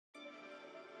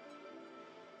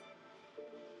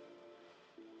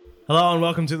Hello and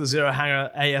welcome to the Zero Hanger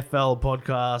AFL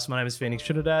podcast. My name is Phoenix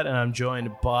Trinidad and I'm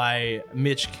joined by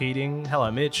Mitch Keating.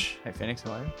 Hello, Mitch. Hey, Phoenix,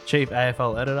 how are you? Chief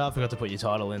AFL Editor. I forgot to put your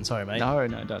title in. Sorry, mate. No,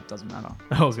 that doesn't matter.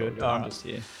 Oh, good. I'm just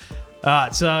here. All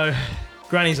right, so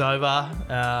Granny's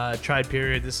over. Trade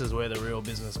period. This is where the real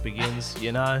business begins,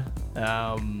 you know.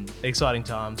 Exciting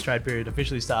times. Trade period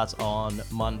officially starts on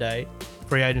Monday.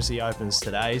 Free agency opens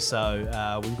today.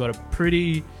 So we've got a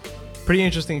pretty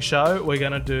interesting show. We're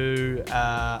going to do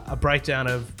a breakdown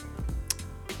of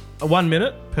 1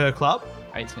 minute per club.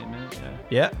 18 minutes,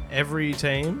 Yeah, every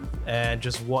team and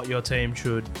just what your team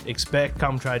should expect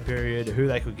come trade period, who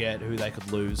they could get, who they could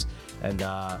lose, and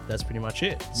that's pretty much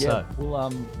it. Yeah, so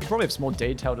we'll probably have some more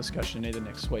detailed discussion either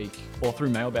next week or through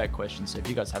mailbag questions. So if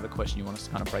you guys have a question you want us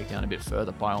to kind of break down a bit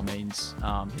further, by all means,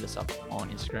 hit us up on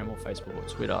Instagram or Facebook or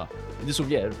Twitter. This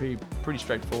will, it'll be pretty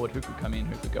straightforward. Who could come in,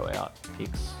 who could go out,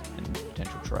 picks and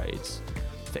potential trades.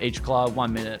 For each club,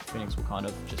 1 minute, Phoenix will kind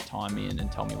of just time in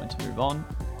and tell me when to move on.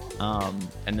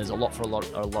 And there's a lot for a lot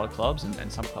of clubs,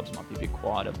 and some clubs might be a bit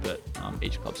quieter, but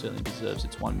each club certainly deserves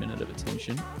its 1 minute of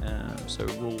attention. So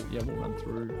we'll run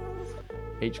through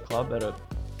each club at a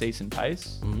decent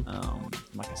pace.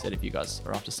 Mm-hmm. Like I said, if you guys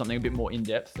are after something a bit more in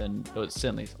depth, then there's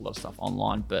certainly a lot of stuff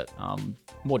online, but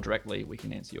more directly, we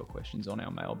can answer your questions on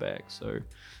our mailbag. So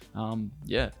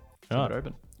keep it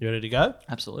open. You ready to go?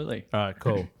 Absolutely. All right,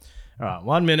 cool. All right,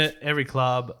 1 minute, every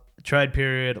club. Trade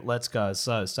period, let's go.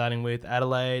 So starting with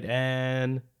Adelaide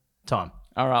and time.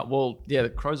 All right, well, the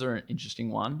Crows are an interesting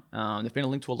one. They've been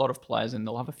linked to a lot of players and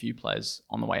they'll have a few players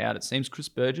on the way out. It seems Chris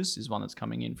Burgess is one that's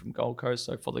coming in from Gold Coast,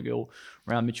 so Fothergill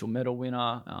round Mitchell medal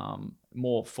winner,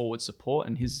 more forward support,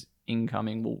 and his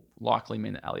incoming will likely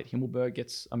mean that Elliot Himmelberg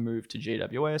gets a move to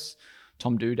GWS.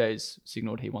 Tom Duday's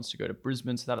signalled he wants to go to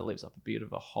Brisbane, so that leaves up a bit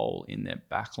of a hole in their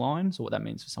back line. So what that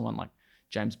means for someone like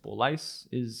James Borlase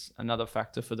is another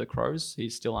factor for the Crows.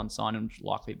 He's still unsigned and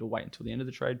likely to wait until the end of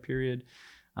the trade period.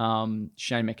 Shane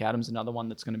McAdams, another one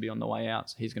that's going to be on the way out.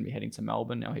 So he's going to be heading to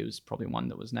Melbourne. Now, he was probably one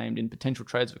that was named in potential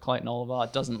trades for Clayton Oliver.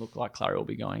 It doesn't look like Clary will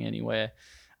be going anywhere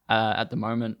at the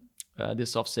moment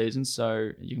this off-season. So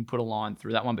you can put a line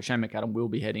through that one. But Shane McAdams will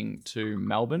be heading to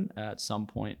Melbourne at some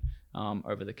point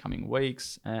over the coming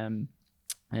weeks.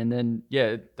 And then,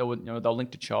 they'll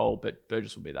link to Chol, but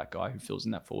Burgess will be that guy who fills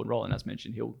in that forward role. And as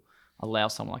mentioned, he'll allow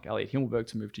someone like Elliot Himmelberg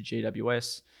to move to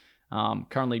GWS.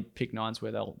 Currently, pick nine's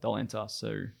where they'll enter.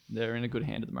 So they're in a good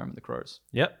hand at the moment, the Crows.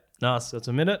 Yep. Nice. That's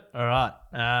a minute. All right.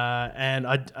 And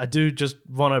I do just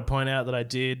want to point out that I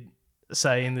did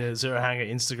say in the Zero Hanger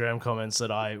Instagram comments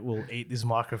that I will eat this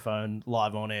microphone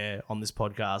live on air on this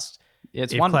podcast. Yeah,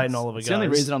 it's Clayton Oliver goes. It's the only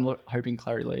reason I'm hoping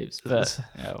Clary leaves. But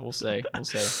yeah, we'll see.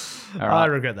 All right. I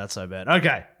regret that so bad.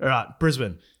 Okay. All right.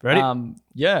 Brisbane. Ready?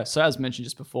 So as mentioned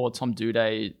just before, Tom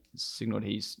Duday signalled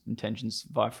his intentions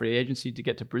via free agency to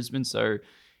get to Brisbane. So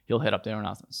he'll head up there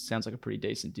on sounds like a pretty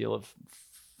decent deal of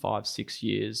 5-6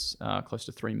 years, close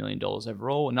to $3 million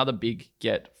overall. Another big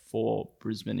get for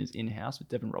Brisbane is in-house with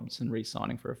Devon Robinson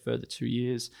re-signing for a further 2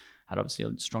 years. Had obviously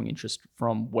a strong interest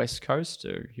from West Coast,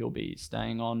 so he'll be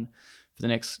staying on for the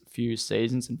next few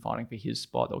seasons and fighting for his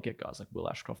spot. They'll get guys like Will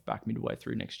Ashcroft back midway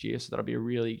through next year, so that'll be a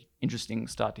really interesting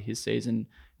start to his season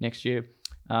next year.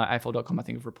 AFL.com, I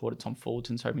think, have reported Tom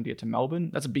Fullerton's hoping to get to Melbourne.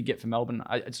 That's a big get for Melbourne.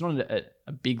 It's not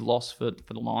a big loss for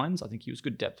the Lions. I think he was a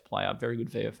good depth player, very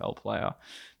good VFL player,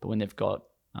 but when they've got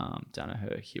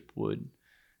Danaher, Hipwood,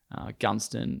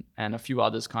 Gunston, and a few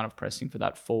others kind of pressing for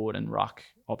that forward and ruck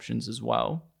options as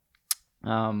well.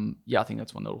 I think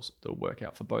that's one that'll work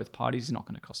out for both parties. It's not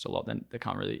going to cost a lot. Then they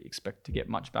can't really expect to get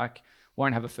much back.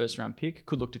 Won't have a first round pick.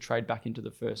 Could look to trade back into the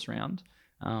first round.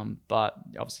 But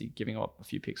obviously giving up a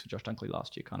few picks for Josh Dunkley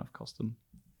last year kind of cost them.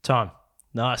 Time.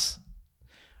 Nice.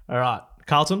 All right.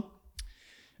 Carlton?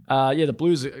 The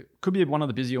Blues could be one of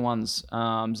the busier ones.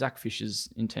 Zach Fisher's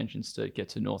intentions to get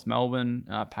to North Melbourne.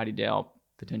 Paddy Dow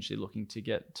potentially looking to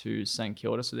get to St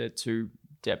Kilda. So they're two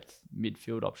depth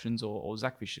midfield options, or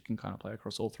Zach Fisher can kind of play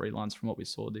across all three lines from what we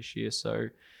saw this year. So,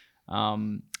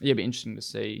 it'd be interesting to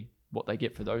see what they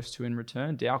get for those two in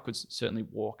return. Dow could certainly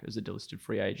walk as a delisted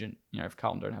free agent. You know, if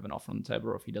Carlton don't have an offer on the table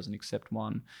or if he doesn't accept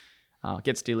one,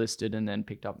 gets delisted and then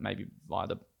picked up maybe via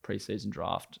the preseason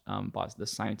draft by the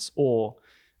Saints, or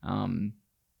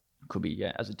could be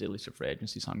as a delisted free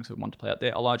agency signing, so we want to play out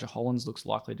there. Elijah Hollands looks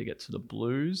likely to get to the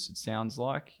Blues. It sounds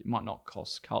like it might not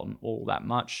cost Carlton all that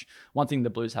much. One thing the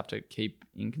Blues have to keep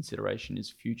in consideration is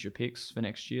future picks for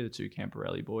next year. The two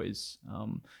Camporelli boys,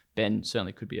 Ben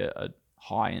certainly could be a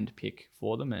high-end pick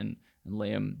for them, and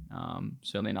Liam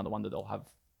certainly another one that they'll have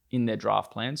in their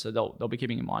draft plan. So they'll be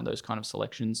keeping in mind those kind of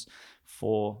selections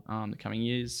for the coming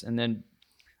years. And then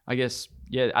I guess,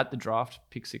 at the draft,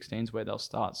 pick 16 is where they'll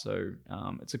start. So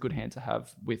it's a good hand to have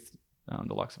with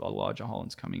the likes of Elijah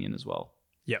Hollands coming in as well.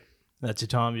 Yep. That's your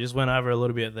time. You just went over a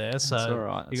little bit there, so That's all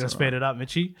right. you got to speed it up,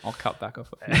 Mitchie. I'll cut back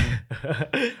off a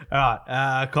few. All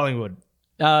right, Collingwood.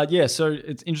 So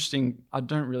it's interesting. I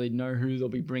don't really know who they'll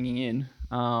be bringing in.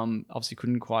 Obviously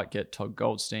couldn't quite get Todd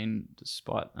Goldstein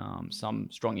despite some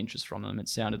strong interest from them. It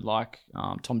sounded like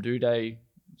Tom Doedee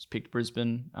picked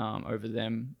Brisbane over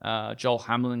them. Joel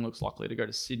Hamling looks likely to go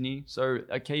to Sydney. So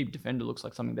a key defender looks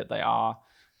like something that they are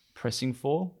pressing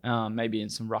for, maybe in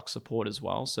some ruck support as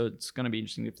well. So it's going to be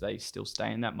interesting if they still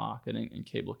stay in that market and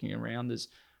keep looking around. There's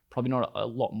probably not a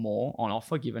lot more on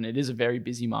offer, given it is a very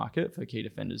busy market for key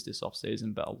defenders this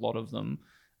offseason, but a lot of them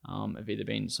have either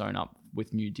been sewn up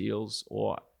with new deals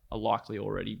or are likely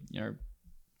already,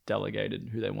 delegated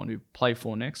who they want to play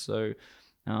for next. So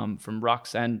from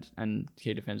rucks and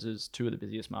key defenders, two of the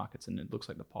busiest markets, and it looks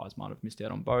like the Pies might have missed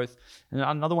out on both. And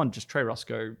another one, just Trey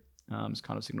Rusco, has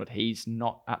kind of signaled he's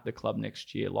not at the club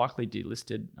next year, likely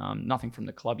delisted. Nothing from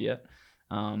the club yet.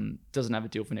 Doesn't have a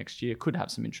deal for next year. Could have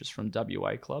some interest from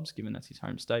WA clubs, given that's his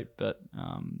home state. But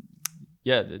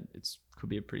it's could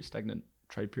be a pretty stagnant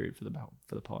trade period for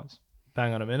the Pies.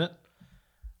 Bang on a minute.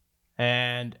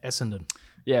 And Essendon.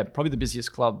 Yeah, probably the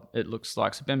busiest club, it looks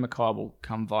like. So Ben Mackay will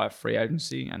come via free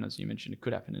agency, and as you mentioned, it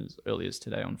could happen as early as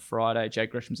today on Friday.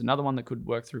 Jake Gresham's another one that could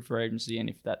work through free agency, and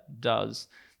if that does,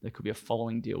 there could be a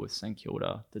following deal with St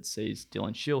Kilda that sees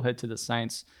Dylan Shield head to the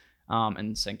Saints,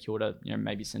 and St Kilda,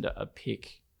 maybe send a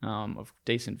pick of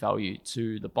decent value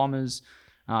to the Bombers.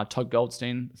 Todd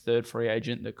Goldstein, third free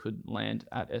agent that could land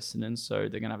at Essendon, so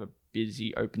they're going to have a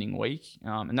busy opening week,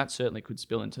 and that certainly could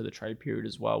spill into the trade period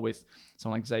as well, with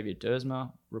someone like Xavier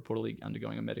Dersma reportedly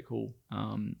undergoing a medical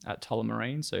at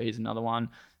Tullamarine, so he's another one.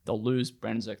 They'll lose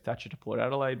Brandon Zerk-Thatcher to Port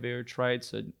Adelaide via trade,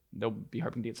 so they'll be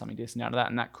hoping to get something decent out of that,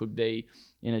 and that could be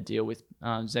in a deal with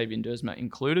Xavier Dersma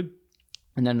included.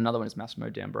 And then another one is Massimo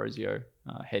D'Ambrosio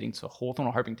heading to Hawthorn,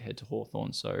 or hoping to head to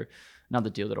Hawthorn. So another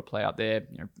deal that'll play out there.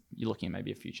 You're looking at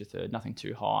maybe a future third, nothing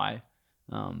too high.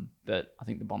 But I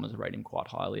think the Bombers rate him quite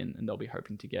highly, and they'll be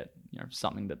hoping to get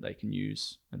something that they can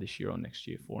use this year or next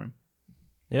year for him.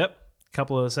 Yep.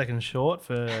 Couple of seconds short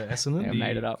for Essendon. Yeah,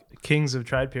 made it up. Kings of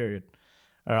trade period.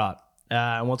 All right.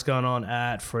 And what's going on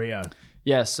at Freo?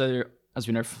 Yeah, so as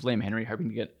we know, Liam Henry hoping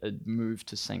to get a move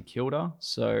to St Kilda.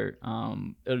 So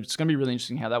it's going to be really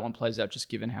interesting how that one plays out, just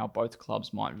given how both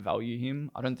clubs might value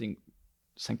him. I don't think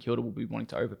St Kilda will be wanting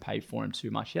to overpay for him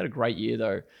too much. He had a great year,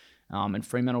 though. And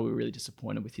Fremantle were really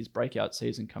disappointed with his breakout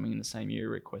season coming in the same year,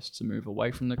 requests to move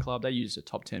away from the club. They used a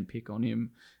top 10 pick on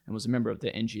him and was a member of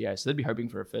their NGA. So they'd be hoping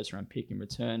for a first round pick in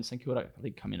return. St Kilda, I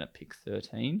think, come in at pick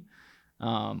 13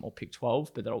 or pick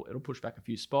 12, but it'll push back a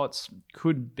few spots.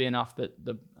 Could be enough that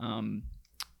the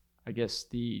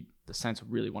Saints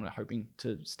really hoping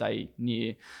to stay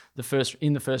near the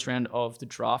first round of the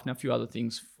draft. Now, a few other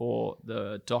things for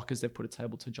the Dockers. They've put a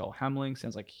table to Joel Hamling.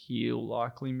 Sounds like he'll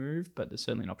likely move, but there's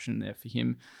certainly an option there for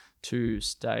him to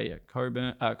stay at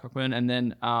Cockburn. And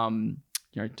then,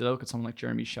 do they look at someone like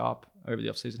Jeremy Sharp over the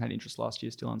offseason? Had interest last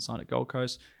year, still unsigned at Gold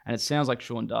Coast. And it sounds like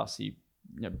Sean Darcy,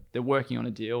 they're working on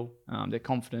a deal. They're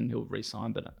confident he'll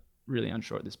re-sign, but really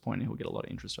unsure at this point, and he'll get a lot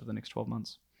of interest over the next 12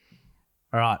 months.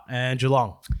 All right, and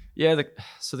Geelong. Yeah,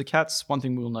 so the Cats, one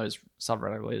thing we'll know is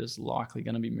Southern Adelaide is likely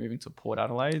going to be moving to Port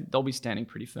Adelaide. They'll be standing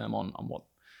pretty firm on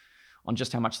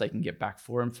just how much they can get back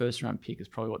for him. First round pick is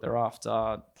probably what they're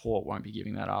after. Port won't be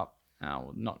giving that up.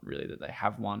 Not really that they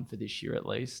have one for this year at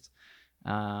least.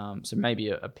 So maybe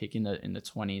a pick in the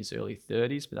 20s, early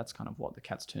 30s, but that's kind of what the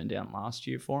Cats turned down last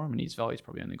year for him, and his value's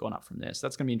probably only gone up from there. So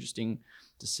that's going to be interesting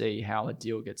to see how a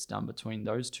deal gets done between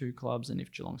those two clubs, and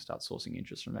if Geelong starts sourcing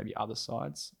interest from maybe other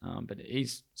sides. But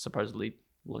he's supposedly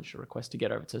lodged a request to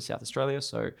get over to South Australia,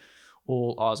 so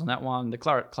all eyes on that one. The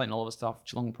Clayton Oliver stuff,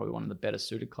 Geelong are probably one of the better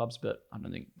suited clubs, but I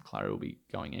don't think Clary will be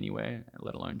going anywhere,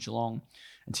 let alone Geelong.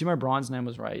 And Tim O'Brien's name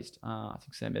was raised. I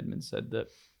think Sam Edmonds said that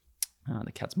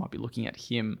the Cats might be looking at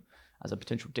him as a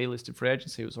potential delisted free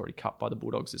agency. He was already cut by the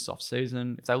Bulldogs this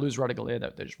off-season. If they lose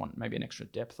Radigalere, they just want maybe an extra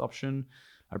depth option.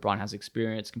 O'Brien has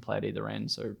experience, can play at either end,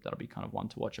 so that'll be kind of one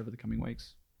to watch over the coming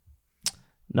weeks.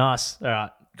 Nice. All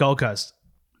right. Gold Coast.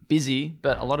 Busy,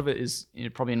 but a lot of it is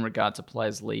probably in regard to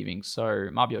players leaving. So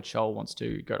Marby Ochel wants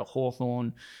to go to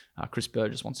Hawthorn. Chris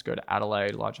Burgess wants to go to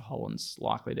Adelaide. Elijah Holland's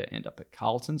likely to end up at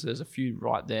Carlton. So there's a few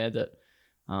right there that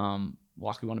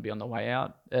likely want to be on the way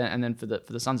out. And then for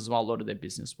the Suns as well, a lot of their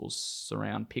business will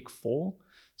surround pick 4.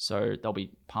 So they'll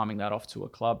be palming that off to a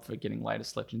club for getting later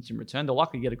selections in return. They'll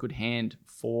likely get a good hand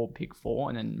for pick 4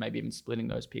 and then maybe even splitting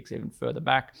those picks even further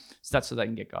back. So that's so they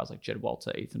can get guys like Jed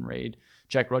Walter, Ethan Reed,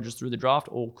 Jake Rogers through the draft,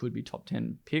 all could be top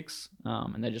 10 picks.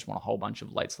 And they just want a whole bunch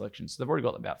of late selections. So they've already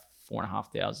got about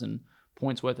 4,500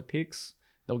 points worth of picks.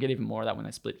 They'll get even more of that when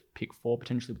they split pick 4,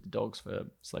 potentially with the Dogs for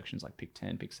selections like pick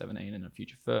 10, pick 17, and a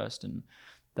future first. And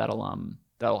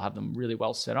that'll have them really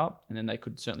well set up. And then they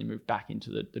could certainly move back into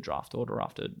the draft order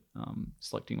after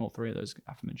selecting all 3 of those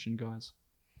aforementioned guys.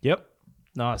 Yep.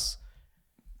 Nice.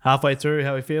 Halfway through,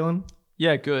 how are we feeling?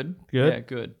 Yeah, good. Good? Yeah,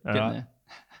 good. All Getting right. there.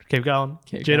 Keep going.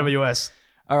 Keep GWS.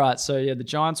 All right, so yeah, the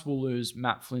Giants will lose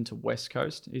Matt Flynn to West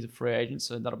Coast. He's a free agent,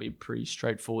 so that'll be a pretty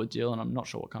straightforward deal, and I'm not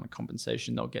sure what kind of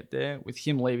compensation they'll get there. With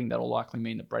him leaving, that'll likely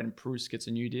mean that Braden Pruce gets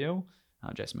a new deal.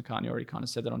 Jason McCartney already kind of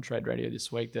said that on Trade Radio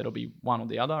this week, that it'll be one or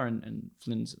the other, and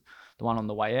Flynn's the one on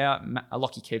the way out.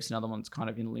 Lockie Keefe's another one that's kind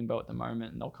of in limbo at the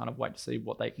moment, and they'll kind of wait to see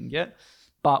what they can get.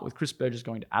 But with Chris Burgess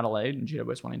going to Adelaide and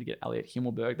GWS wanting to get Elliot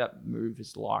Himmelberg, that move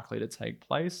is likely to take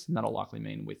place, and that'll likely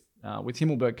mean with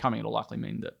Himmelberg coming, it'll likely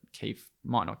mean that Keefe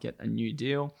might not get a new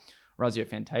deal. Razio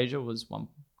Fantasia was one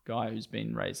guy who's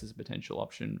been raised as a potential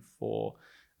option for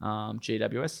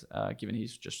GWS, given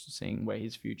he's just seeing where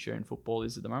his future in football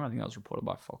is at the moment. I think that was reported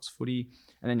by Fox Footy.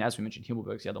 And then, as we mentioned,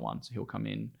 Himmelberg's the other one, so he'll come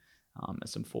in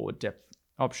as some forward depth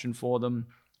option for them.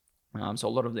 So a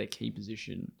lot of their key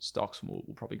position stocks will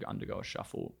probably undergo a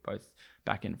shuffle, both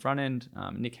back end, front end.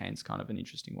 Nick Haynes kind of an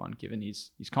interesting one, given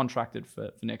he's contracted for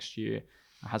next year,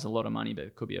 has a lot of money, but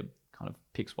it could be a kind of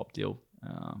pick swap deal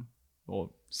or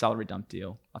salary dump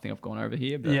deal. I think I've gone over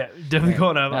here. But yeah, definitely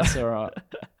gone over. That's all right.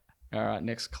 All right,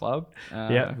 next club.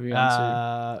 Yeah. Who we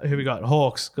got?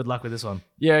 Hawks. Good luck with this one.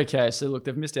 Yeah, okay. So, look,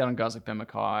 they've missed out on guys like Ben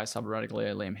Mackay, Sabah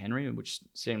Radaglia, Liam Henry, which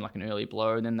seemed like an early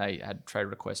blow. And then they had trade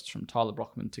requests from Tyler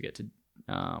Brockman to get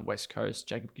to West Coast,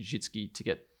 Jacob Kajitsky to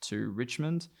get to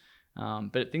Richmond.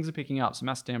 But things are picking up. So,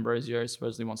 Mass D'Ambrosio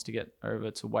supposedly wants to get over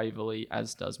to Waverley,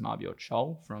 as does Marbiot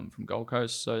Chol from Gold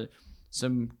Coast. So,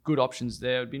 some good options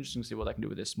there. It'd be interesting to see what they can do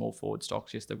with their small forward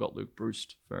stocks. Yes, they've got Luke Bruce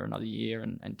for another year,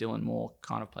 and Dylan Moore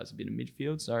kind of plays a bit of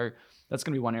midfield. So that's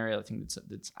going to be one area I think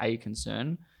that's a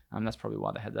concern. That's probably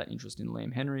why they had that interest in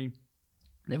Liam Henry.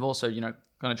 They've also, going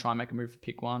to try and make a move for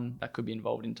pick 1. That could be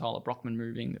involved in Tyler Brockman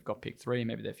moving. They've got pick 3,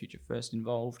 maybe their future first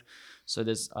involved. So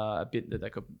there's a bit that they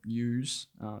could use.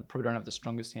 Probably don't have the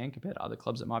strongest hand compared to other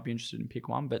clubs that might be interested in pick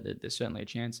 1, but there's certainly a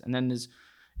chance. And then there's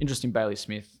interesting Bailey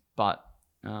Smith, but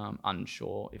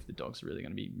unsure if the Dogs are really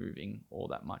going to be moving all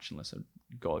that much unless a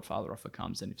Godfather offer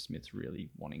comes and if Smith's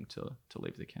really wanting to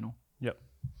leave the kennel. Yep.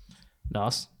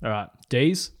 Nice. All right.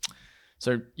 D's.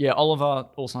 So, yeah, Oliver,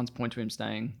 all signs point to him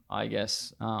staying, I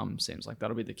guess. Seems like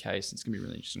that'll be the case. It's going to be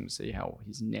really interesting to see how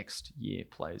his next year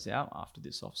plays out after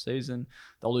this off-season.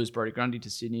 They'll lose Brody Grundy to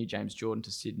Sydney, James Jordan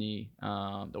to Sydney.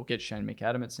 They'll get Shane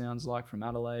McAdam, it sounds like, from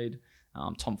Adelaide.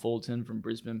 Tom Fullerton from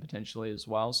Brisbane potentially as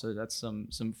well. So that's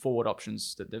some forward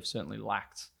options that they've certainly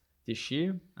lacked this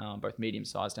year, both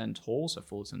medium-sized and tall. So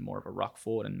Fullerton more of a ruck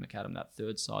forward and McAdam that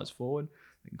third size forward.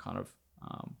 They can kind of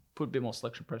put a bit more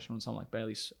selection pressure on someone like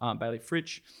Bailey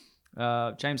Fritsch.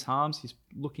 James Harms, he's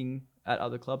looking at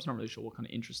other clubs. Not really sure what kind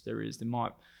of interest there is. There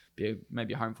might be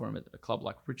maybe a home for him at a club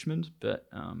like Richmond, but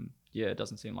yeah, it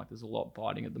doesn't seem like there's a lot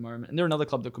biting at the moment. And they're another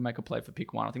club that could make a play for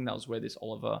pick 1. I think that was where this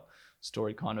Oliver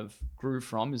story kind of grew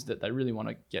from, is that they really want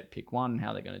to get pick 1. And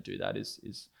how they're going to do that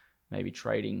is maybe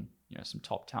trading some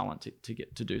top talent to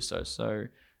get to do so. So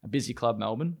a busy club,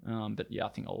 Melbourne. But yeah, I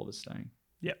think Oliver's staying.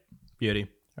 Yep. Beauty.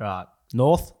 All right.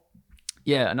 North.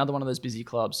 Yeah, another one of those busy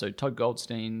clubs. So Todd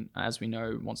Goldstein, as we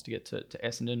know, wants to get to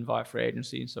Essendon via free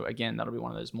agency. So again, that'll be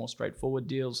one of those more straightforward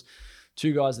deals.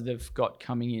 2 guys that they've got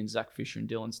coming in, Zach Fisher and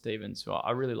Dylan Stevens. So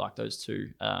I really like those 2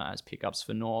 as pickups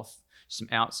for North. Some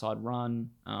outside run,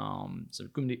 some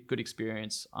good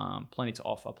experience, plenty to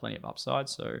offer, plenty of upside.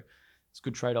 So it's a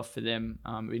good trade-off for them.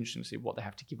 It'll be interesting to see what they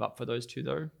have to give up for those 2,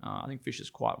 though. I think Fisher's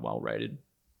quite well rated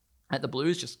at the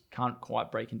Blues, just can't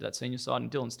quite break into that senior side.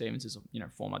 And Dylan Stevens is a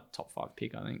former top 5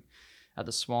 pick, I think, at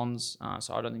the Swans.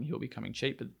 So I don't think he'll be coming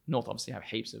cheap. But North obviously have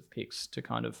heaps of picks to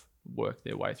kind of work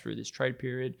their way through this trade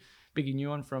period. Biggie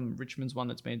Nguyen from Richmond's one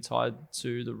that's been tied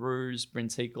to the Roos. Bryn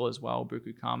Teakle as well,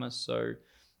 Buku Kamas. So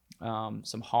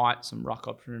some height, some ruck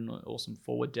option, or some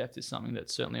forward depth is something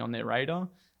that's certainly on their radar.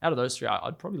 Out of those 3,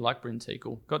 I'd probably like Bryn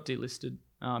Teakle. Got delisted.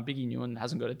 Biggie Nguyen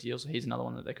hasn't got a deal, so he's another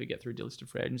one that they could get through delisted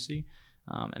free agency.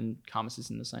 And Kamas is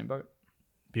in the same boat.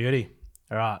 Beauty.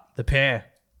 All right. The pair.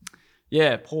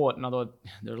 Yeah, Port,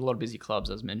 there are a lot of busy clubs,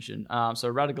 as mentioned.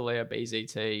 So Radigalea,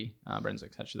 BZT, Brendan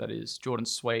Zerk-Thatcher, that is, Jordan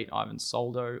Sweet, Ivan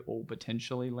Soldo, all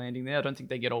potentially landing there. I don't think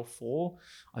they get all four.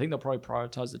 I think they'll probably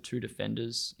prioritise the two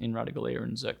defenders in Radigalea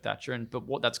and Zerk-Thatcher. But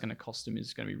what that's going to cost them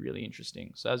is going to be really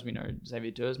interesting. So as we know,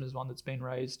 Xavier Dersma is one that's been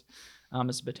raised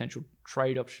as a potential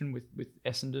trade option with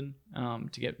Essendon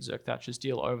to get Zerk-Thatcher's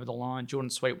deal over the line. Jordan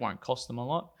Sweet won't cost them a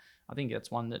lot. I think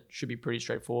that's one that should be pretty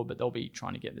straightforward, but they'll be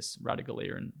trying to get this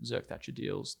Radigalea and Zerk-Thatcher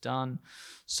deals done.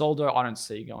 Soldo, I don't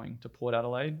see going to Port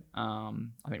Adelaide. I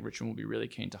think Richmond will be really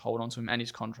keen to hold on to him, and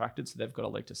he's contracted, so they've got a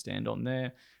leg to stand on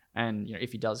there. And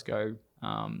if he does go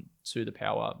to the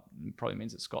Power, it probably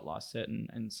means that Scott Lysett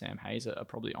and Sam Hayes are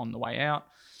probably on the way out.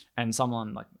 And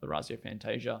someone like Orazio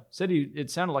Fantasia said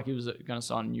it sounded like he was going to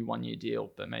sign a new 1-year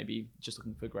deal, but maybe just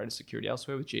looking for greater security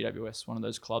elsewhere with GWS, one of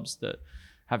those clubs that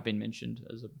have been mentioned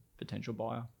as a potential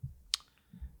buyer.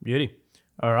 Beauty.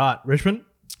 All right, Richmond.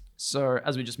 So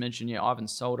as we just mentioned, Ivan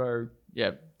Soldo,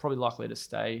 probably likely to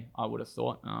stay, I would have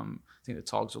thought. I think the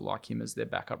Togs will like him as their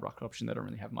backup ruck option. They don't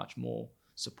really have much more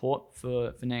support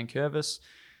for Nankervis.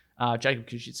 Jacob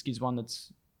Koschitzky is one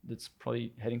that's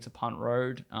probably heading to punt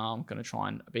road. Going to try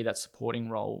and be that supporting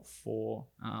role for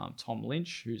Tom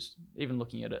Lynch, who's even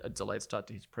looking at a delayed start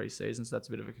to his preseason. So that's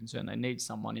a bit of a concern. They need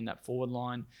someone in that forward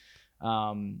line.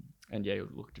 You'll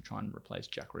look to try and replace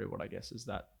Jack Rearwood, I guess, as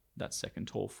that second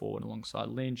tall forward alongside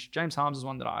Lynch. James Harms is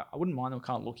one that I wouldn't mind them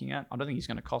kind of looking at. I don't think he's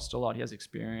going to cost a lot. He has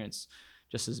experience,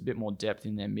 just as a bit more depth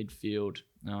in their midfield.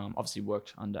 Obviously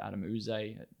worked under Adam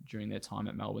Uze during their time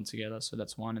at Melbourne together, so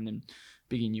that's one. And then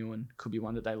Biggie Newen could be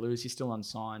one that they lose. He's still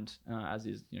unsigned, as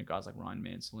is guys like Ryan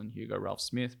Mansell and Hugo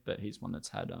Ralph-Smith, but he's one that's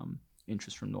had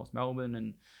interest from North Melbourne.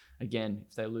 And again,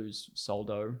 if they lose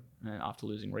Soldo after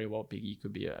losing Riewoldt, Biggie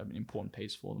could be an important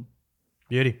piece for them.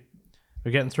 Beauty.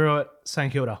 We're getting through it.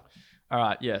 St Kilda. All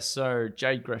right, yeah. So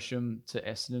Jade Gresham to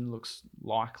Essendon looks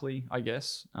likely, I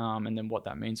guess. And then what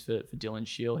that means for Dylan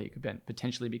Shield, he could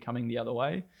potentially be coming the other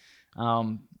way.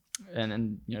 And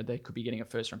they could be getting a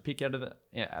first-round pick out of it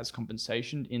as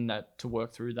compensation in that to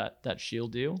work through that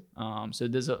Shield deal. So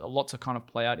there's a lot to kind of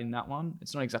play out in that one.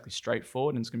 It's not exactly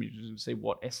straightforward, and it's going to be interesting to see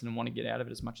what Essendon want to get out of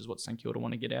it as much as what St Kilda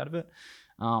want to get out of it.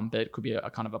 But it could be a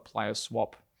kind of a player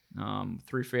swap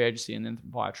through free agency and then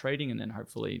via trading, and then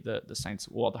hopefully the Saints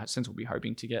will be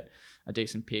hoping to get a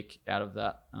decent pick out of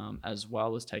that, as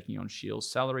well as taking on Shield's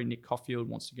salary. Nick Caulfield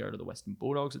wants to go to the Western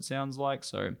Bulldogs, it sounds like,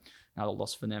 so another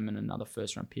loss for them and another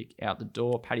first round pick out the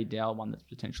door. Paddy Dow, one that's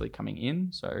potentially coming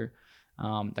in, so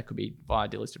that could be via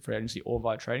delisted free agency or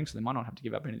via trading, so they might not have to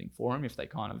give up anything for him if they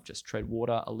kind of just tread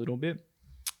water a little bit.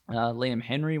 Liam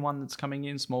Henry, one that's coming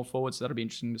in, small forward, so that'll be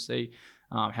interesting to see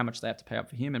how much they have to pay up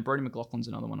for him. And Brody McLaughlin's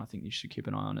another one I think you should keep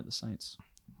an eye on at the Saints.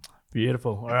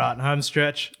 Beautiful. All right, home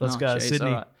stretch. Let's go, geez,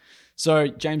 Sydney. Right. So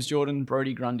James Jordan,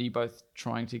 Brodie Grundy, both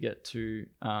trying to get to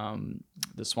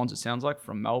the Swans, it sounds like,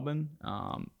 from Melbourne.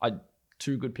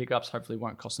 Two good pickups, hopefully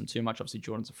won't cost them too much. Obviously,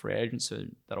 Jordan's a free agent, so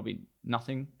that'll be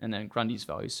nothing. And then Grundy's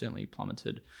value certainly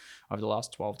plummeted over the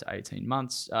last 12 to 18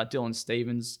 months. Dylan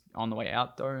Stevens on the way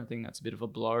out, though. I think that's a bit of a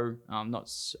blow.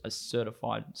 Not a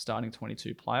certified starting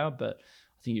 22 player, but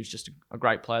I think he was just a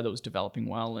great player that was developing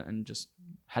well and just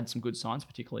had some good signs,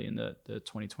 particularly in the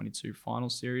 2022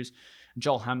 final series. And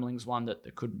Joel Hamling's one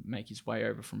that could make his way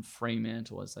over from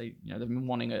Fremantle, as they've been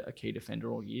wanting a key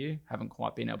defender all year, haven't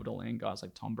quite been able to land guys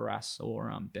like Tom Barrass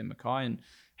or Ben Mackay. And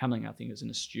Hamling, I think, is an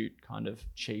astute kind of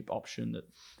cheap option that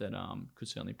could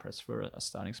certainly press for a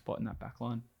starting spot in that back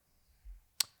line.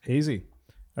 Easy.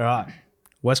 All right.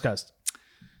 West Coast.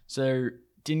 So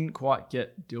didn't quite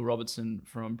get Dill Robertson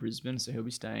from Brisbane, so he'll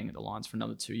be staying at the Lions for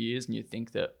another 2 years. And you'd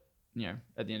think that,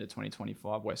 at the end of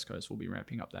 2025, West Coast will be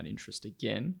ramping up that interest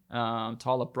again.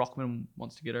 Tyler Brockman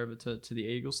wants to get over to the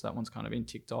Eagles, so that one's kind of been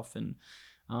ticked off. And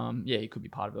he could be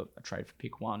part of a trade for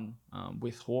pick one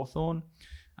with Hawthorn.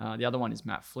 The other one is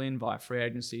Matt Flynn via free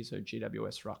agency, so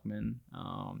GWS ruckman,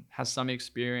 has some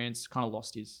experience, kind of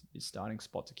lost his starting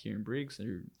spot to Kieran Briggs,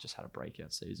 who just had a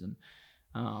breakout season.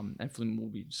 And Flynn will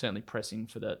be certainly pressing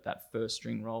for that first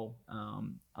string role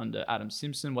under Adam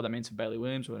Simpson. What that means for Bailey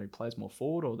Williams, whether he plays more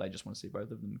forward or they just want to see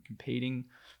both of them competing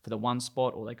for the one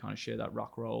spot, or they kind of share that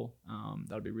ruck role.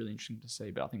 That'll be really interesting to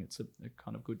see, but I think it's a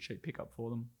kind of good cheap pickup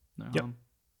for them. No harm.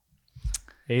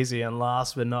 Easy. And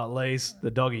last but not least,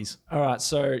 the doggies. All right,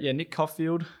 so Nick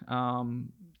Caulfield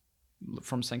from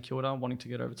St Kilda wanting to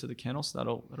get over to the Kennels.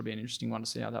 That'll be an interesting one to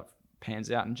see how that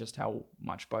pans out and just how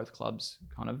much both clubs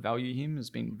kind of value him. Has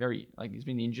been he's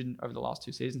been injured over the last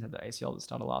 2 seasons, had the ACL at the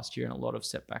start of last year and a lot of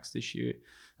setbacks this year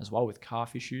as well with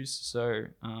calf issues. So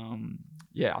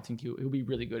I think he'll be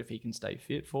really good if he can stay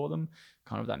fit for them,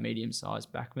 kind of that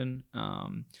medium-sized backman.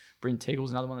 Bryn Teagle's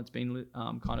another one that's been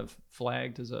kind of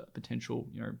flagged as a potential,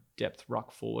 depth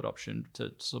ruck forward option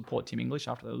to support Tim English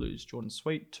after they lose Jordan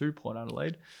Sweet to Port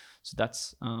Adelaide. So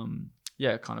that's kind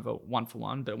of a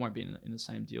 1-for-1, but it won't be in the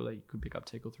same deal. They could pick up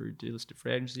Teagle through delisted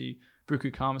free agency.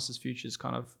 Buku Khamis' future is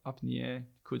kind of up in the air.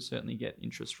 Could certainly get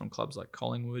interest from clubs like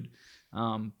Collingwood.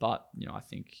 But I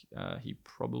think he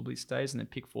probably stays. And then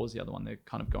pick 4 is the other one they're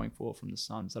kind of going for from the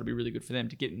Suns. That'll be really good for them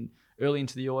to get in early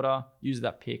into the order, use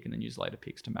that pick, and then use later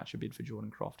picks to match a bid for Jordan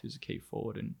Croft, who's a key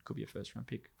forward and could be a first-round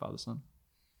pick, father-son.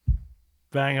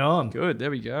 Bang on. Good.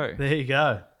 There we go. There you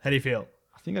go. How do you feel?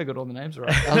 I think I got all the names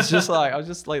right. I was just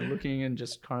looking and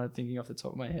just kind of thinking off the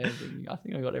top of my head. Thinking, I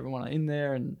think I got everyone in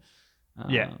there. And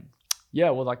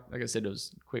well, like I said, it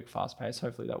was quick, fast pace.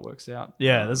 Hopefully that works out.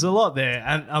 Yeah, there's a lot there.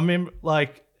 And I mean, I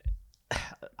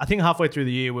think halfway through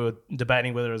the year we were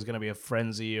debating whether it was going to be a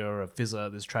frenzy or a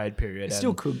fizzer this trade period. It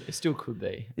still could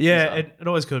be. Yeah, it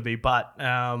always could be. But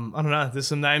I don't know. There's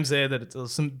some names there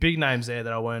there's some big names there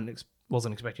that I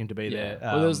wasn't expecking to be there.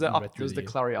 Well, there was the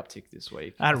Clary uptick this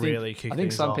week. I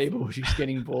think some people were just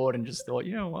getting bored and just thought,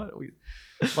 you know what,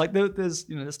 there's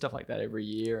stuff like that every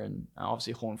year, and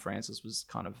obviously Horn Francis was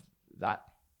kind of that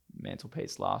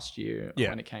mantelpiece last year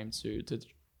when it came to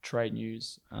trade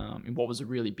news in what was a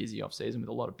really busy off season with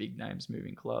a lot of big names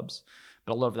moving clubs,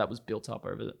 but a lot of that was built up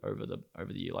over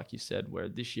the year, like you said, where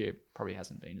this year probably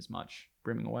hasn't been as much,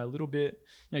 brimming away a little bit.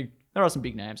 There are some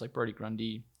big names like Brodie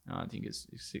Grundy. I think is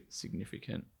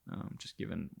significant, just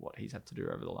given what he's had to do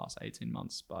over the last 18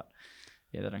 months. But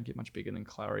they don't get much bigger than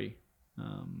Clary.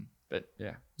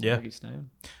 He's staying.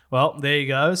 Well, there you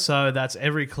go. So that's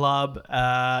every club.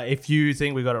 If you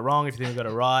think we got it wrong, if you think we got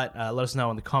it right, let us know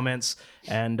in the comments.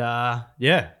 And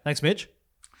thanks, Mitch.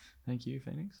 Thank you,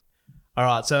 Phoenix. All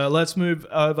right, so let's move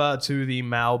over to the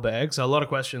mailbag. So a lot of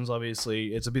questions,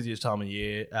 obviously. It's the busiest time of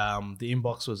year. The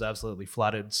inbox was absolutely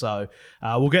flooded. So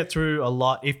we'll get through a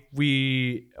lot. If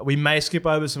we may skip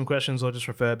over some questions or just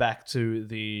refer back to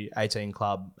the 18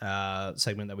 club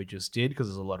segment that we just did because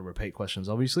there's a lot of repeat questions,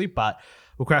 obviously. But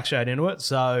we'll crack straight into it.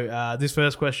 So this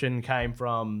first question came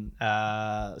from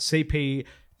CP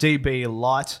DB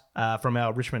Light from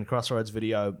our Richmond Crossroads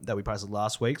video that we posted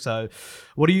last week. So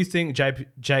what do you think Jacob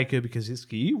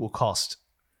Kaczynski will cost?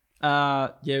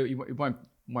 It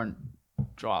won't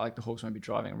drive, like the Hawks won't be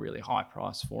driving a really high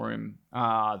price for him.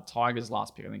 Tigers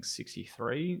last pick, I think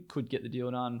 63, could get the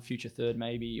deal done. Future third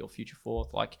maybe, or future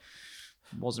fourth. Like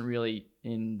wasn't really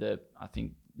in the, I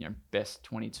think, best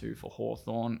 22 for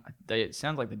Hawthorn. It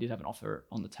sounds like they did have an offer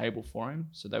on the table for him,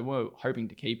 so they were hoping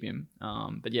to keep him.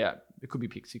 But it could be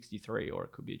pick 63, or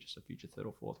it could be just a future third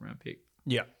or fourth round pick.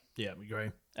 Yeah, we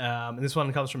agree. And this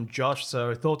one comes from Josh.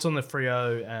 So thoughts on the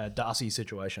Freo Darcy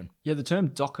situation? Yeah, the term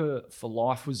Docker for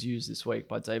life was used this week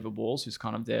by David Walls, who's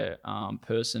kind of their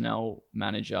personnel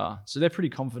manager. So they're pretty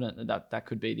confident that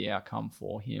could be the outcome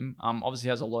for him. Obviously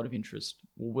has a lot of interest,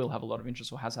 or will have a lot of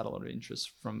interest, or has had a lot of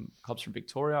interest from clubs from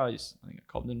Victoria. He's, I think,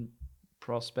 a Cobden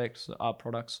product.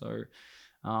 So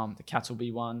the Cats will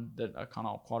be one that are kind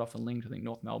of quite often linked. I think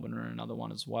North Melbourne are another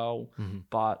one as well. Mm-hmm.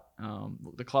 But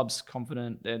the club's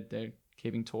confident. They're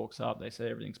keeping talks up. They say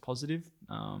everything's positive.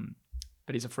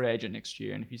 But he's a free agent next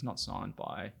year, and if he's not signed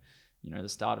by the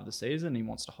start of the season, he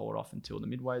wants to hold off until the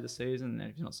midway of the season. And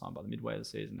if he's not signed by the midway of the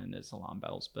season, then there's alarm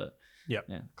bells. But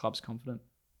the club's confident.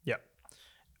 Yeah.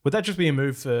 Would that just be a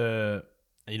move for,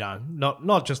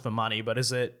 not just for money, but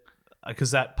is it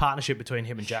because that partnership between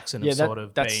him and Jackson has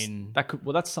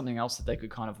that's something else that they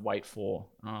could kind of wait for.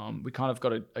 We kind of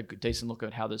got a decent look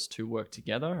at how those two work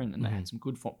together, and they had some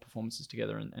good performances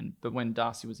together. But when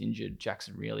Darcy was injured,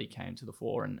 Jackson really came to the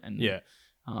fore and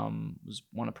was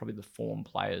one of probably the form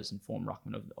players and form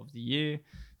ruckman of the year.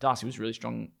 Darcy was really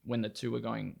strong when the two were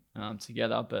going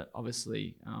together, but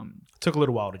obviously took a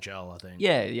little while to gel, I think.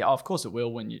 Yeah, of course it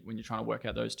will when you're trying to work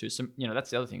out those two. So that's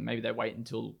the other thing. Maybe they wait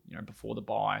until before the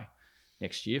bye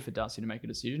next year for Darcy to make a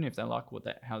decision. If they like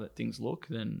how things look,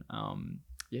 then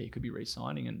he could be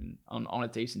re-signing and on a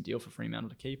decent deal for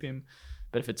Fremantle to keep him.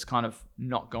 But if it's kind of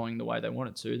not going the way they want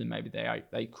it to, then maybe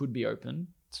they could be open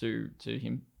to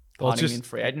him parting in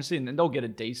free agency, and then they'll get a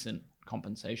decent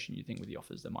compensation, you think, with the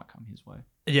offers that might come his way.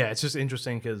 Yeah, it's just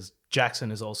interesting because Jackson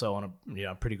is also on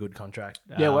a pretty good contract.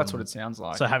 Well, that's what it sounds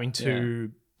like. So having two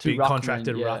big Ruckman,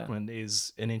 contracted yeah. ruckman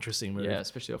is an interesting move. Yeah,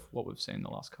 especially off what we've seen the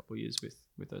last couple of years with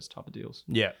those type of deals.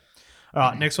 Yeah.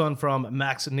 All right, next one from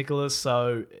Max Nicholas.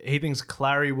 So he thinks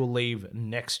Clary will leave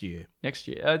next year. Next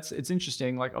year, it's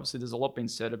interesting. Like obviously, there's a lot been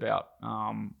said about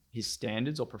his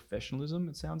standards or professionalism.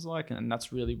 It sounds like, and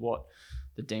that's really what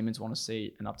the Demons want to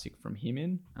see an uptick from him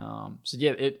in. So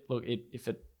yeah, if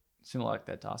it similar like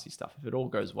that Darcy stuff, if it all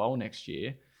goes well next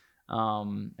year,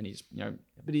 and he's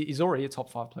but he's already a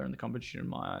top 5 player in the competition in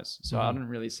my eyes. So I don't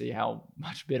really see how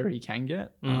much better he can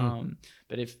get.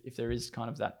 But if there is kind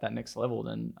of that next level,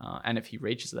 then and if he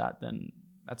reaches that, then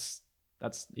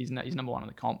he's number one in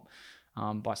the comp.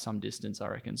 By some distance, I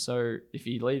reckon. So if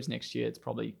he leaves next year, it's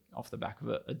probably off the back of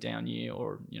a down year,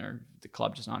 or the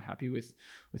club just aren't happy with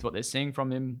what they're seeing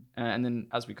from him. And then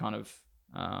as we kind of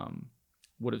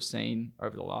would have seen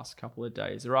over the last couple of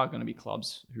days, there are going to be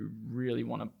clubs who really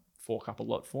want to fork up a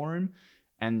lot for him.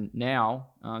 And now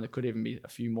there could even be a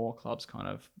few more clubs kind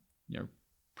of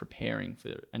preparing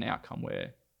for an outcome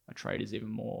where a trade is even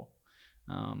more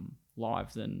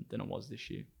live than it was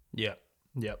this year. Yep.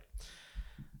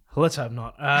 Let's hope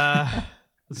not.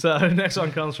 So next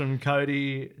one comes from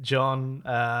Cody John.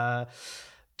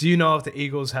 Do you know if the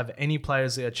Eagles have any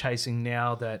players they are chasing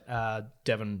now that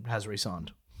Devon has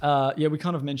re-signed? Yeah, we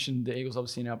kind of mentioned the Eagles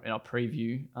obviously in our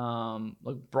preview.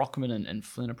 Like Brockman and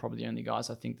Flynn are probably the only guys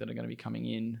I think that are going to be coming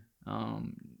in.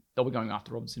 They'll be going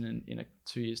after Robinson in a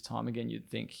 2 years' time again, you'd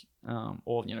think.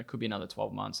 Or, it could be another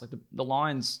 12 months. Like the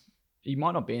Lions, he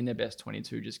might not be in their best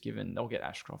 22 just given they'll get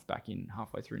Ashcroft back in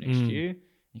halfway through next year.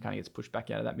 He kind of gets pushed back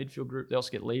out of that midfield group. They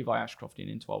also get Levi Ashcroft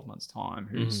in 12 months' time,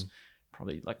 who's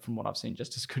probably, like from what I've seen,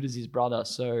 just as good as his brother.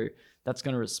 So that's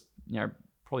going to,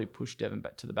 probably push Devon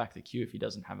back to the back of the queue if he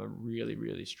doesn't have a really,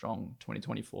 really strong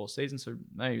 2024 season. So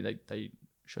maybe they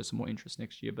show some more interest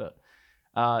next year. But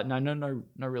no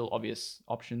real obvious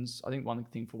options. I think one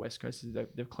thing for West Coast is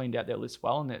they've cleaned out their list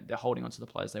well, and they're holding on to the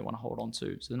players they want to hold on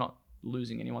to. So they're not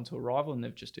losing anyone to a rival, and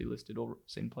they've just delisted or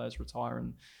seen players retire.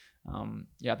 And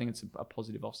I think it's a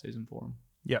positive off-season for them.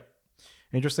 Yep.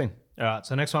 Interesting. All right,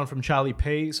 so next one from Charlie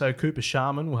P. So Cooper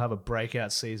Sharman will have a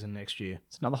breakout season next year.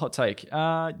 It's another hot take.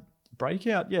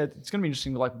 Breakout, yeah, it's going to be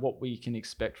interesting, like what we can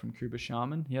expect from Cooper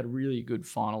Sharman. He had a really good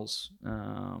finals,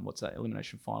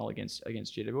 elimination final against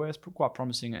GWS, quite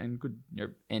promising and good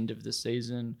end of the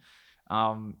season.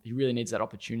 He really needs that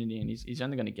opportunity, and he's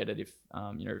only going to get it if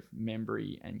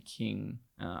Membry and King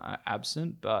are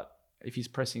absent. But if he's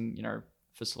pressing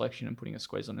for selection and putting a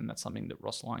squeeze on them, that's something that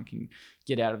Ross Lyon can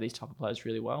get out of these type of players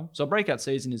really well. So a breakout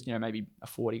season is maybe a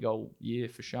 40-goal year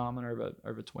for Sharman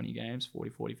over 20 games,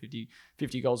 40,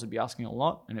 50 goals would be asking a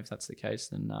lot. And if that's the case,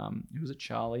 then who was it,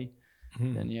 Charlie?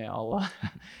 Then I'll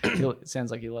it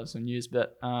sounds like he'll have some news.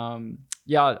 But I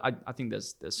think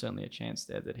there's certainly a chance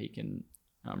there that he can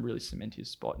really cement his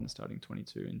spot in the starting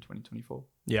 22 in 2024.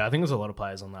 Yeah, I think there's a lot of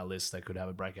players on that list that could have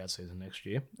a breakout season next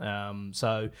year.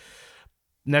 So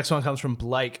next one comes from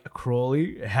Blake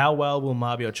Crawley. How well will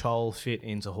Marbio Chol fit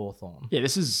into Hawthorn? Yeah,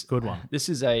 this is good one. This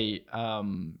is the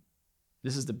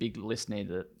big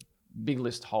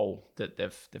list hole that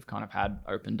they've kind of had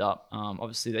opened up.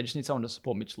 Obviously, they just need someone to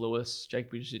support Mitch Lewis.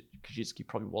 Jake Kajitsky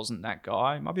probably wasn't that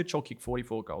guy. Marbio Chol kicked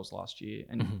 44 goals last year,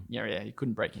 and he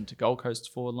couldn't break into Gold Coast's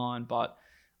forward line, but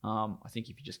I think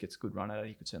if he just gets a good run at it,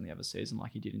 he could certainly have a season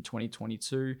like he did in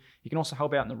 2022. He can also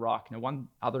help out in the ruck. One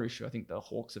other issue I think the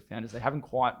Hawks have found is they haven't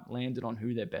quite landed on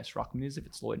who their best ruckman is, if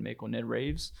it's Lloyd Meek or Ned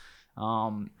Reeves.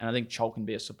 And I think Chol can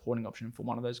be a supporting option for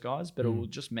one of those guys, but it will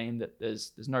just mean that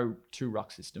there's no two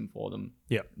ruck system for them.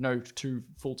 Yeah. No two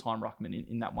full-time ruckmen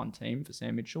in that one team for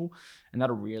Sam Mitchell. And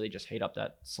that'll really just heat up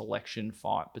that selection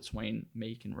fight between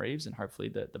Meek and Reeves, and hopefully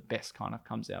the best kind of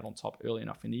comes out on top early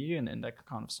enough in the year, and then they can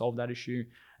kind of solve that issue.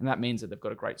 And that means that they've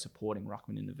got a great supporting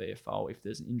ruckman in the VFL if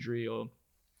there's an injury or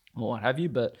what have you.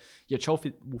 But yeah,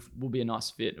 Chol will be a nice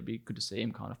fit. It'll be good to see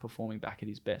him kind of performing back at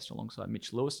his best alongside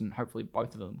Mitch Lewis, and hopefully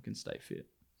both of them can stay fit.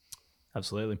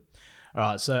 Absolutely. All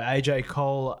right, so AJ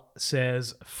Cole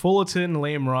says Fullerton,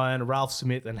 Liam Ryan, Ralph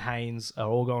Smith, and Haynes are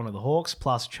all going to the Hawks,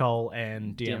 plus Chol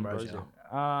and D'Ambrosio.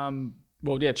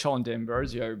 Chol and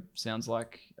D'Ambrosio sounds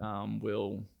like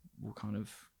will kind of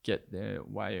get their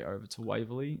way over to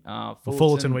Waverley.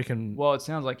 Fullerton, we can... Well, it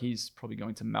sounds like he's probably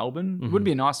going to Melbourne. It would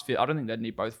be a nice fit. I don't think they'd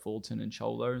need both Fullerton and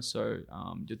Chol, though. So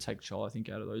you'd take Chol, I think,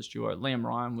 out of those duo. Liam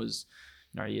Ryan was,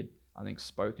 he had, I think,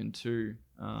 spoken to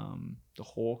the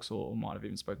Hawks, or might have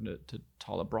even spoken to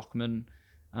Tyler Brockman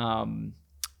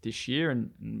this year, and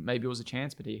maybe it was a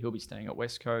chance, but he'll be staying at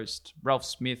West Coast. Ralph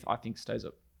Smith, I think, stays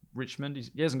at Richmond.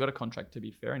 He hasn't got a contract, to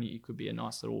be fair, and he could be a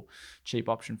nice little cheap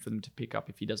option for them to pick up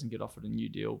if he doesn't get offered a new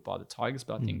deal by the Tigers.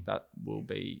 But I think that will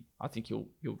be. I think he'll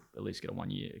at least get a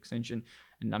 1 year extension,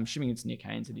 and I'm assuming it's Nick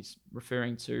Haynes that he's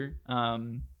referring to.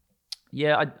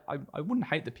 Yeah, I wouldn't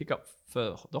hate the pickup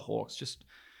for the Hawks, just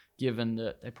given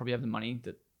that they probably have the money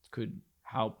that could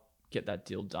help get that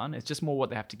deal done. It's just more what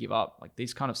they have to give up. Like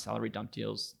these kind of salary dump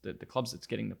deals, the clubs that's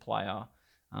getting the player,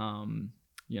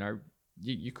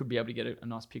 you could be able to get a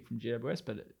nice pick from GWS,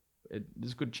 but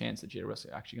there's a good chance that GWS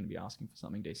are actually going to be asking for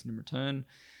something decent in return.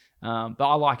 But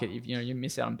I like it if you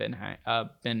miss out on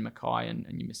Ben Mackay and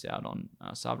you miss out on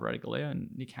Salvatore Galea, and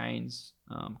Nick Haynes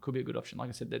could be a good option. Like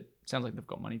I said, that sounds like they've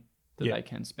got money that they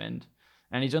can spend.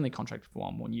 And he's only contracted for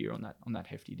 1 year on that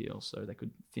hefty deal, so they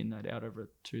could thin that out over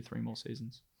 2-3 more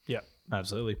seasons. Yeah,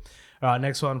 absolutely. All right,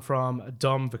 next one from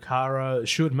Dom Vaccaro.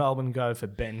 Should Melbourne go for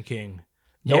Ben King?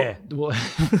 Yeah, well,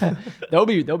 there'll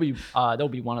be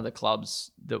one of the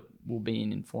clubs that will be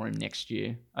in for him next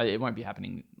year. It won't be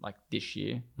happening like this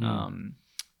year,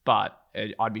 but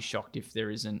I'd be shocked if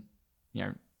there isn't,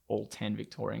 all 10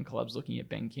 Victorian clubs looking at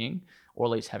Ben King, or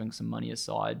at least having some money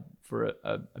aside for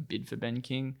a bid for Ben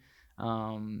King.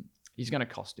 He's going to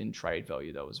cost in trade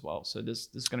value though as well. So there's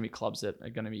going to be clubs that are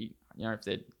going to be, if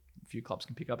a few clubs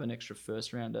can pick up an extra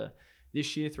first rounder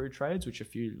this year through trades, which a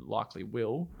few likely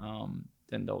will,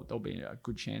 then there'll be a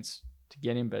good chance to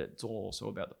get him. But it's also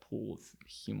about the pool of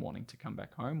him wanting to come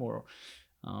back home, or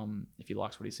if he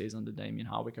likes what he sees under Damien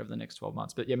Hardwick over the next 12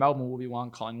 months. But yeah, Melbourne will be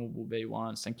one, Collingwood will be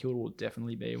one, St Kilda will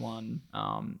definitely be one.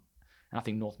 And I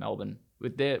think North Melbourne,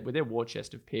 with their war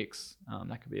chest of picks,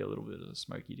 that could be a little bit of a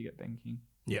smoky to get Ben King.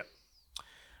 Yeah.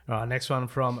 All right, next one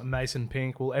from Mason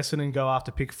Pink. Will Essendon go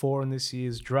after pick 4 in this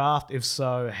year's draft? If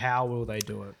so, how will they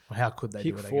do it? Or how could they do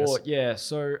it, Pick 4, I guess? Yeah.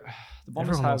 So the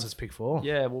Bombers Everyone wants us pick 4.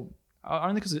 Yeah, well,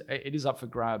 only because it is up for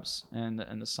grabs, and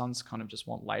the Suns kind of just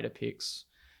want later picks.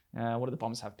 What do the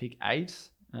Bombers have? Pick 8,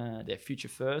 their future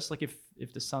first. Like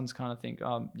if the Suns kind of think,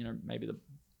 maybe the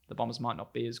Bombers might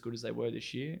not be as good as they were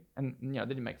this year, and they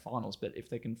didn't make finals, but if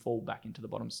they can fall back into the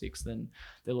bottom 6, then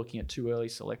they're looking at 2 early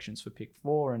selections for pick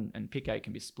 4, and pick 8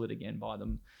 can be split again by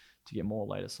them to get more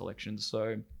later selections.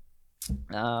 So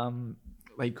they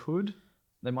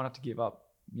might have to give up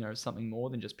something more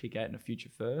than just pick 8 and a future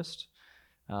first,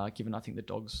 given I think the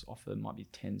Dogs offer might be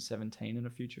 10, 17 and a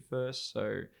future first.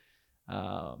 So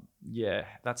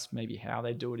that's maybe how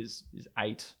they do it is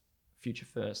 8 future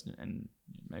first, and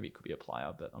maybe it could be a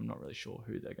player, but I'm not really sure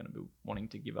who they're going to be wanting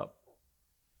to give up.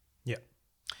 Yeah.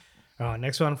 All right,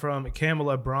 next one from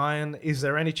Campbell O'Brien. Is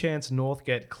there any chance North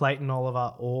get Clayton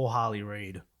Oliver or Harley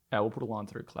Reid? We'll put a line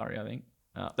through Clary, I think.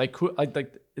 They could.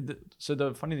 So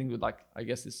the funny thing with, I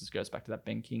guess this goes back to that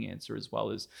Ben King answer as well,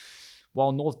 is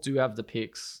while North do have the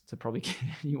picks to probably get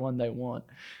anyone they want,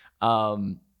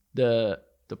 the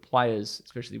players,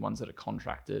 especially ones that are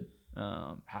contracted,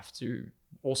 have to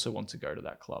also want to go to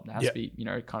that club. There has to be,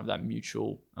 kind of that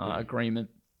mutual agreement.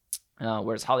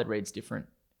 Whereas Harley Reid's different.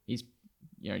 He's,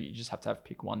 you just have to have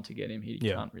pick 1 to get him. He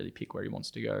can't really pick where he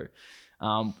wants to go.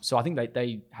 So I think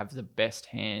they have the best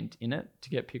hand in it to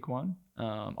get pick 1.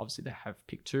 Obviously they have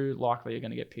pick 2. Likely are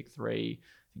going to get pick 3.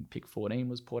 I think pick 14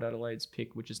 was Port Adelaide's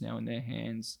pick, which is now in their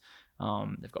hands.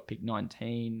 They've got pick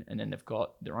 19, and then they've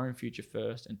got their own future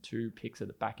first and 2 picks at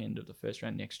the back end of the first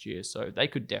round next year. So they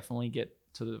could definitely get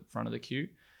to the front of the queue.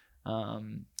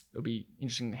 It'll be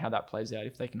interesting how that plays out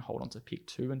if they can hold on to pick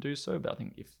 2 and do so. But I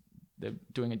think if they're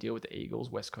doing a deal with the Eagles,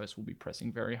 West Coast will be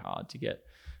pressing very hard to get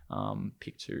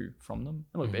pick 2 from them.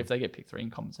 And look, if they get pick 3 in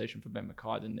compensation for Ben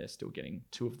Mackay, then they're still getting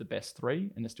 2 of the best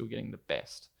 3, and they're still getting the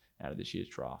best out of this year's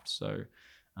draft. So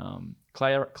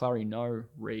Clary, no.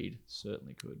 Reid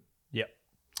certainly could. Yep.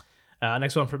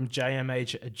 Next one from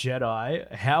JMH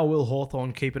Jedi. How will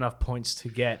Hawthorn keep enough points to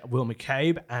get Will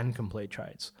McCabe and complete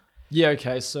trades? Yeah,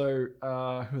 okay. So,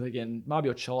 who again? Marby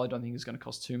Chol, I don't think is going to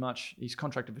cost too much. He's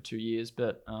contracted for 2 years,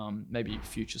 but maybe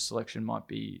future selection might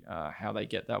be how they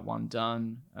get that one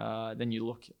done. Then you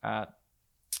look at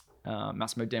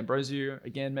Massimo D'Ambrosio,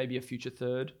 again, maybe a future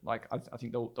third. Like, I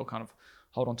think they'll kind of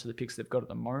hold on to the picks they've got at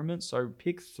the moment. So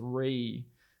pick 3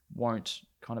 won't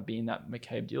kind of be in that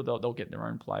McCabe deal. They'll get their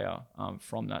own player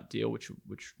from that deal, which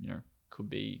could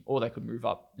be, or they could move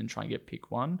up and try and get pick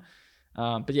 1.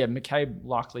 But yeah, McCabe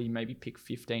likely maybe pick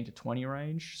 15 to 20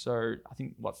 range. So I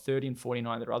think 30 and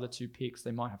 49, their other 2 picks,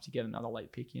 they might have to get another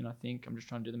late pick in, I think. I'm just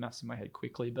trying to do the maths in my head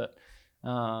quickly, but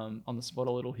on the spot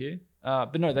a little here.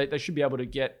 But no, they should be able to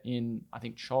get in, I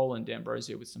think, Chol and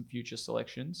D'Ambrosio with some future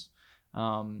selections.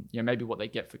 Maybe what they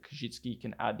get for Kajitsky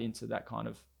can add into that kind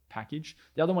of package.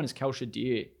 The other one is Kel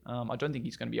Shadir. I don't think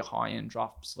he's going to be a high-end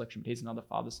draft selection, but he's another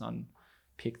father-son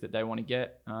pick that they want to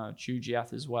get. Chu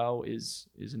Jiath as well is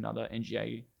another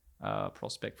NGA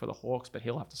prospect for the Hawks, but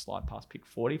he'll have to slide past pick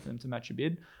 40 for them to match a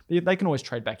bid. But they can always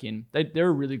trade back in. They're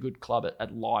a really good club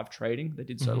at live trading. They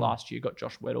did so last year, got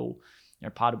Josh Weddle,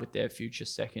 parted with their future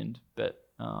second, but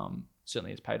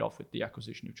certainly has paid off with the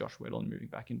acquisition of Josh Weddle and moving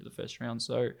back into the first round.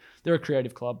 So they're a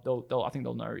creative club. I think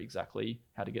they'll know exactly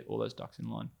how to get all those ducks in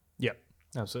line. Yep,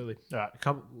 absolutely. All right, a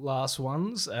couple last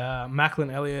ones.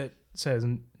 Macklin Elliott says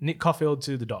Nick Caulfield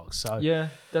to the Dogs. So yeah,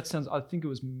 that sounds. I think it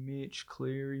was Mitch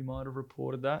Cleary might have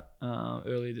reported that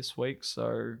earlier this week.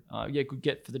 So good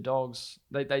get for the Dogs.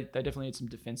 They definitely need some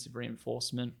defensive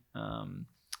reinforcement.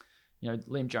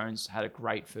 Liam Jones had a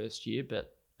great first year,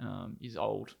 but he's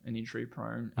old and injury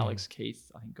prone. Alex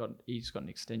Keith, I think he's got an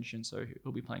extension, so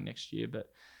he'll be playing next year. But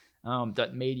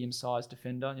that medium-sized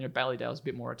defender, Ballydale's a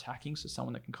bit more attacking, so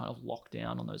someone that can kind of lock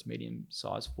down on those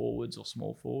medium-sized forwards or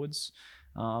small forwards.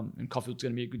 And Caulfield's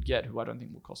going to be a good get, who I don't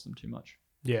think will cost them too much.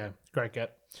 Yeah, great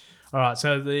get. All right,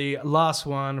 so the last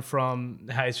one from,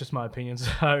 hey, it's just my opinion.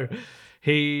 So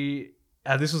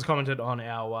this was commented on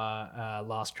our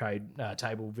last trade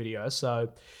table video. So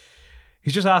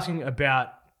he's just asking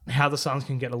about how the Suns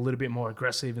can get a little bit more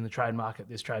aggressive in the trade market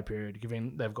this trade period,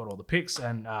 given they've got all the picks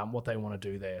and what they want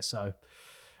to do there. So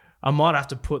I might have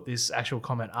to put this actual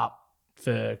comment up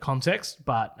for context,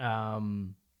 but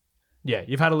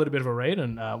you've had a little bit of a read,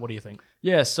 and what do you think?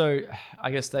 Yeah, so I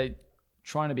guess they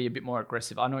trying to be a bit more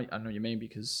aggressive. I know what you mean,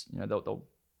 because they'll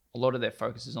a lot of their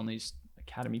focus is on these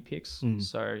academy picks.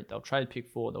 So they'll trade pick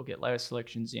 4, they'll get later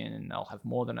selections in, and they'll have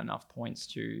more than enough points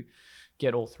to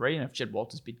get all 3. And if Jed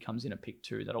Walters' bid comes in at pick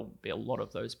 2, that'll be a lot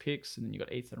of those picks. And then you've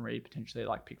got Ethan Reed potentially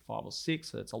like pick 5 or 6,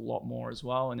 so that's a lot more as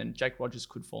well. And then Jake Rogers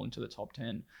could fall into the top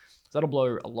 10. So that'll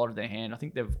blow a lot of their hand. I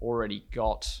think they've already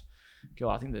got,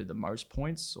 I think they're the most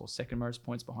points or second most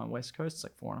points behind West Coast. It's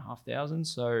like 4,500.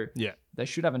 So yeah, they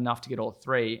should have enough to get all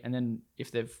 3. And then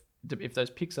if those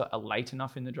picks are late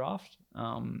enough in the draft,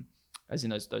 as in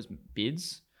those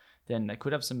bids, then they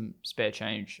could have some spare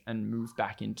change and move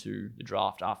back into the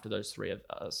draft after those 3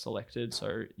 are selected.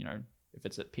 So, if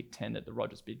it's at pick 10 that the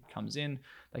Rogers bid comes in,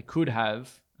 they could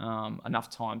have enough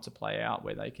time to play out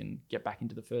where they can get back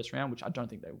into the first round, which I don't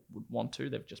think they would want to.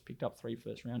 They've just picked up 3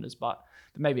 first rounders, but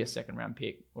maybe a second round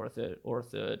pick or a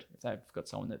third if they've got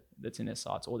someone that's in their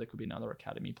sights, or there could be another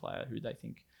academy player who they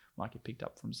think might get picked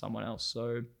up from someone else.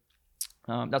 So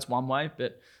that's one way,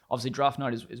 but obviously draft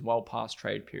night is well past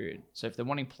trade period. So if they're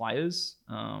wanting players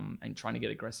and trying to get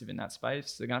aggressive in that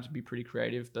space, they're going to have to be pretty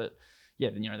creative. But yeah,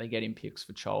 then they get in picks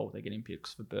for Chol, they get in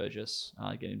picks for Burgess,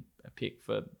 they get in a pick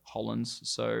for Hollins.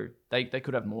 So they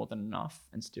could have more than enough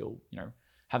and still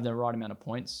have the right amount of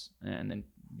points. And then,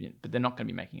 but they're not going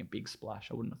to be making a big splash,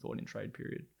 I wouldn't have thought, in trade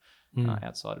period.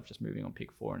 Outside of just moving on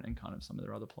pick 4 and kind of some of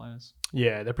their other players.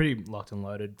 Yeah, they're pretty locked and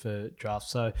loaded for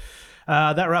drafts. So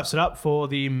that wraps it up for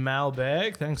the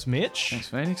mailbag. Thanks, Mitch. Thanks,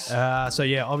 Phoenix.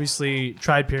 Obviously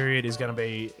trade period is going to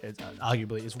be,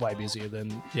 arguably, is way busier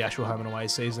than the actual home and away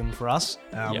season for us.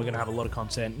 We're going to have a lot of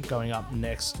content going up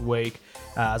next week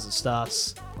as it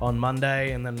starts on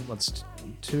Monday, and then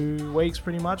 2 weeks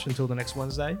pretty much until the next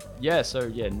Wednesday. What's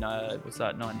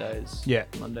that, 9 days? Yeah.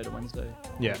 Monday to Wednesday.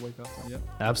 Yeah. The week after,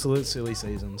 Absolute silly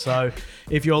season. So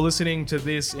if you're listening to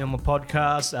this in the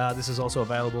podcast, this is also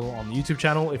available on the YouTube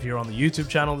channel. If you're on the YouTube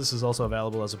channel, this is also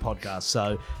available as a podcast.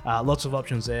 So lots of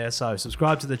options there. So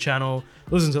subscribe to the channel,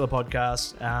 listen to the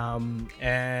podcast.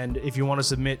 And if you want to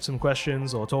submit some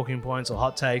questions or talking points or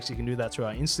hot takes, you can do that through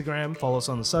our Instagram. Follow us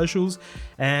on the socials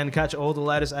and catch all the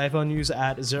latest AFL news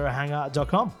at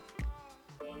zerohanger.com.